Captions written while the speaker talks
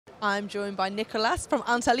I'm joined by Nicholas from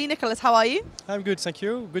Antalis. Nicholas, how are you? I'm good, thank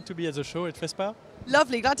you. Good to be at the show at FESPA.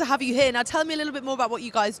 Lovely, glad to have you here. Now tell me a little bit more about what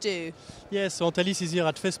you guys do. Yes, so Antalis is here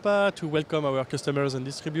at FESPA to welcome our customers and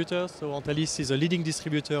distributors. So Antalis is a leading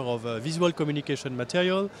distributor of visual communication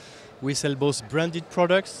material. We sell both branded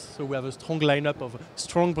products, so we have a strong lineup of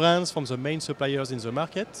strong brands from the main suppliers in the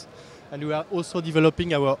market. And we are also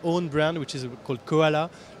developing our own brand, which is called Koala,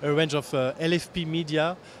 a range of LFP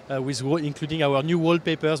media, including our new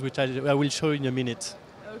wallpapers, which I will show in a minute.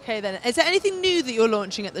 Okay then, is there anything new that you're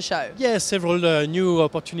launching at the show? Yes, several new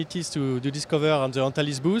opportunities to discover on the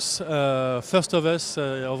Antalis booth. First of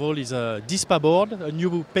all is a Dispa board, a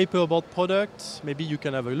new paperboard product. Maybe you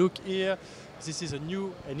can have a look here. This is a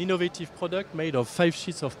new and innovative product made of 5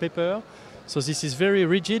 sheets of paper. So this is very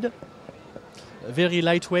rigid, very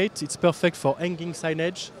lightweight. It's perfect for hanging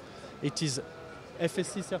signage. It is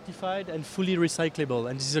FSC certified and fully recyclable.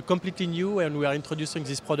 And this is a completely new, and we are introducing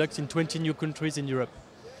this product in 20 new countries in Europe.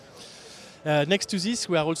 Next to this,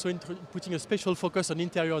 we are also putting a special focus on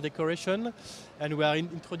interior decoration, and we are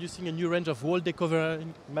introducing a new range of wall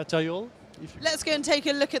decorating material. Let's go and take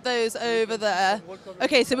a look at those over there.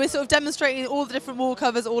 Okay, so we're sort of demonstrating all the different wall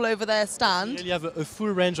covers all over their stand. We really have a full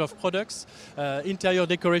range of products. Interior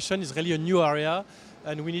decoration is really a new area,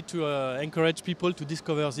 and we need to encourage people to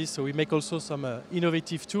discover this. So we make also some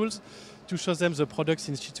innovative tools to show them the products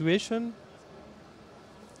in situation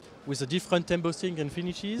with the different embossing and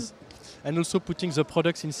finishes, and also putting the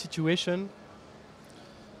products in situation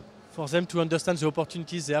for them to understand the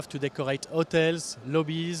opportunities they have to decorate hotels,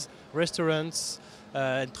 lobbies, restaurants,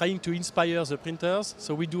 and trying to inspire the printers.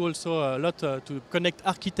 So we do also a lot to connect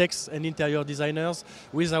architects and interior designers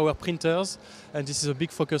with our printers, and this is a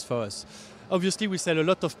big focus for us. Obviously, we sell a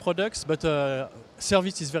lot of products, but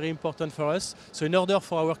service is very important for us. So in order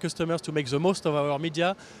for our customers to make the most of our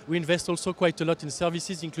media, we invest also quite a lot in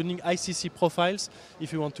services, including ICC profiles.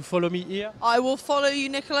 If you want to follow me here. I will follow you,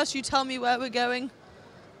 Nicholas. You tell me where we're going.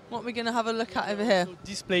 What we're going to have a look at over here. So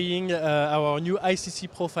displaying our new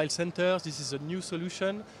ICC profile centers. This is a new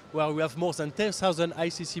solution where we have more than 10,000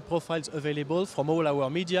 ICC profiles available from all our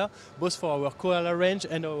media, both for our Koala range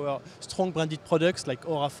and our strong branded products like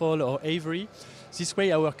Orafol or Avery. This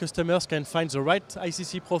way our customers can find the right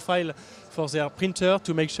ICC profile for their printer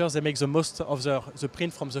to make sure they make the most of the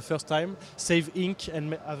print from the first time, save ink,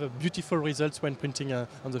 and have a beautiful results when printing on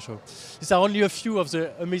the show. These are only a few of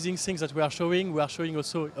the amazing things that we are showing. We are showing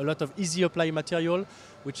also a lot of easy apply material,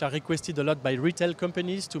 which are requested a lot by retail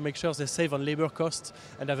companies to make sure they save on labor costs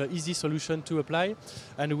and have an easy solution to apply.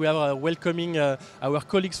 And we are welcoming our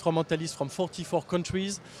colleagues from Antalis from 44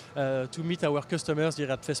 countries to meet our customers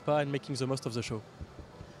here at FESPA and making the most of the show.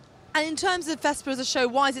 And in terms of FESPA as a show,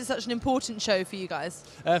 why is it such an important show for you guys?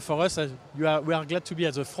 For us, we are glad to be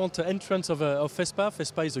at the front entrance of FESPA.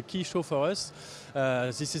 FESPA is a key show for us.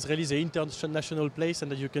 This is really the international place,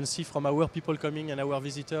 and as you can see from our people coming and our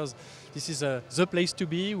visitors, this is the place to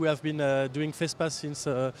be. We have been doing FESPA since,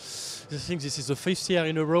 I think this is the 5th year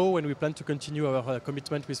in a row, and we plan to continue our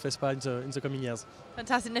commitment with FESPA in the coming years.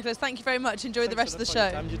 Fantastic, Nicholas. Thank you very much. Enjoy the rest of the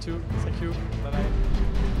show. You too. Thank you. Bye-bye.